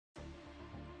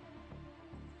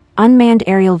Unmanned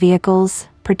aerial vehicles,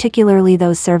 particularly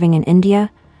those serving in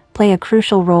India, play a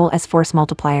crucial role as force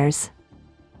multipliers.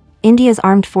 India's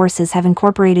armed forces have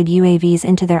incorporated UAVs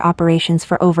into their operations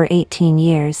for over 18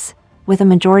 years, with a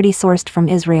majority sourced from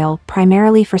Israel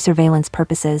primarily for surveillance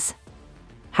purposes.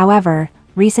 However,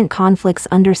 recent conflicts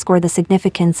underscore the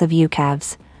significance of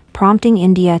UCAVs, prompting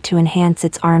India to enhance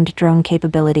its armed drone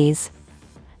capabilities.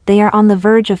 They are on the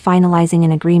verge of finalizing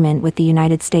an agreement with the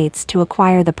United States to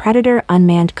acquire the Predator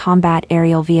unmanned combat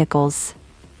aerial vehicles.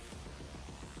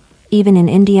 Even in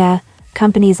India,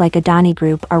 companies like Adani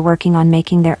Group are working on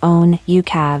making their own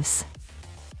UCAVs.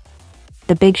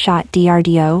 The big shot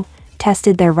DRDO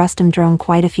tested their Rustam drone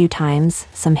quite a few times,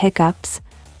 some hiccups,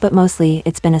 but mostly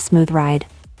it's been a smooth ride.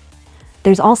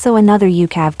 There's also another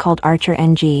UCAV called Archer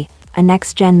NG, a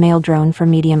next-gen mail drone for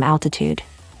medium altitude.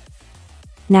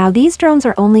 Now these drones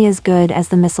are only as good as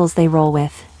the missiles they roll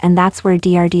with, and that's where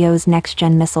DRDO's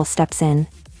next-gen missile steps in.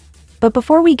 But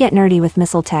before we get nerdy with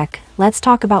missile tech, let's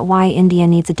talk about why India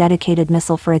needs a dedicated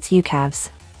missile for its UCAVs.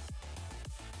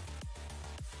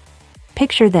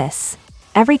 Picture this.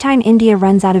 Every time India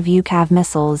runs out of UCAV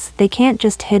missiles, they can't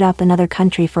just hit up another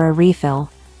country for a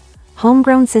refill.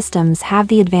 Homegrown systems have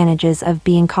the advantages of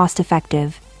being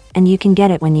cost-effective, and you can get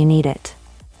it when you need it.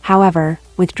 However,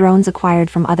 with drones acquired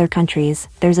from other countries,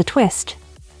 there's a twist.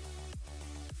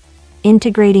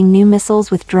 Integrating new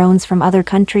missiles with drones from other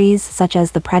countries, such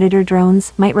as the Predator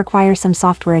drones, might require some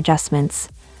software adjustments.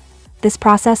 This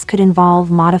process could involve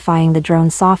modifying the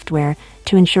drone software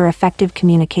to ensure effective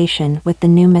communication with the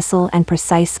new missile and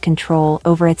precise control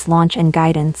over its launch and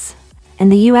guidance.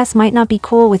 And the US might not be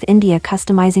cool with India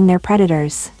customizing their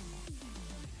Predators.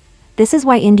 This is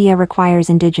why India requires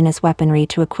indigenous weaponry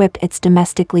to equip its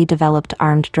domestically developed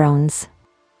armed drones.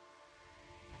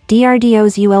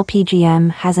 DRDO's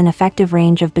ULPGM has an effective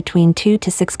range of between 2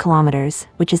 to 6 kilometers,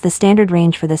 which is the standard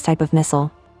range for this type of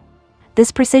missile.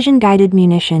 This precision-guided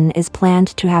munition is planned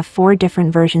to have 4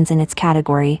 different versions in its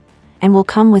category, and will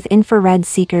come with infrared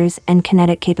seekers and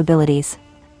kinetic capabilities.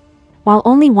 While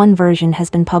only one version has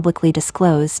been publicly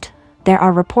disclosed, there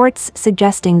are reports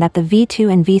suggesting that the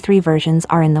V2 and V3 versions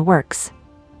are in the works.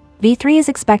 V3 is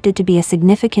expected to be a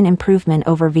significant improvement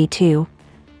over V2,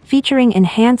 featuring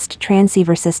enhanced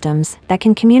transceiver systems that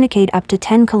can communicate up to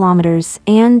 10 kilometers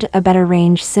and a better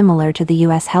range similar to the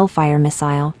US Hellfire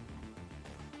missile.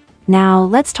 Now,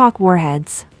 let's talk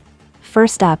warheads.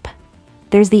 First up,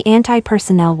 there's the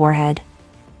anti-personnel warhead.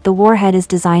 The warhead is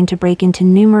designed to break into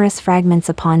numerous fragments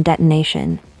upon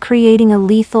detonation, creating a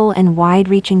lethal and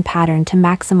wide-reaching pattern to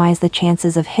maximize the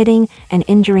chances of hitting and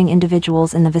injuring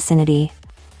individuals in the vicinity.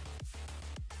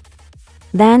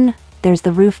 Then, there's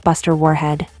the roof-buster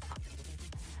warhead.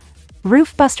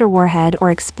 Roof-buster warhead, or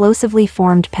explosively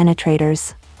formed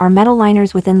penetrators, are metal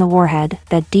liners within the warhead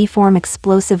that deform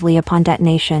explosively upon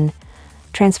detonation,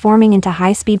 transforming into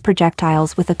high-speed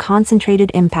projectiles with a concentrated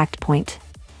impact point.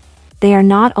 They are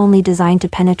not only designed to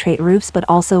penetrate roofs but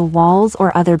also walls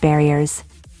or other barriers.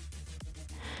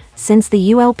 Since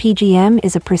the ULPGM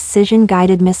is a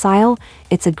precision-guided missile,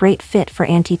 it's a great fit for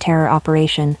anti-terror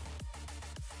operation.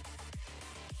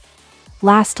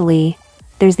 Lastly,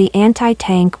 there's the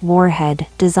anti-tank warhead,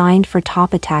 designed for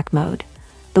top attack mode.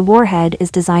 The warhead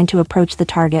is designed to approach the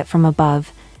target from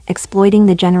above, exploiting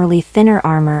the generally thinner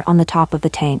armor on the top of the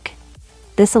tank.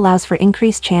 This allows for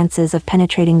increased chances of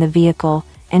penetrating the vehicle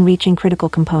and reaching critical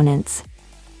components.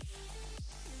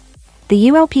 The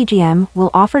ULPGM will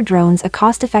offer drones a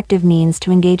cost-effective means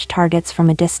to engage targets from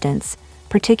a distance,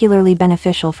 particularly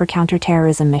beneficial for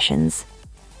counter-terrorism missions.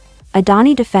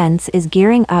 Adani Defense is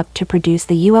gearing up to produce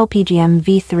the ULPGM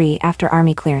V3 after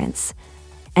Army clearance,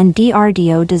 and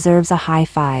DRDO deserves a high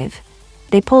five.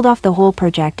 They pulled off the whole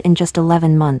project in just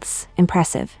 11 months.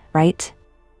 Impressive, right?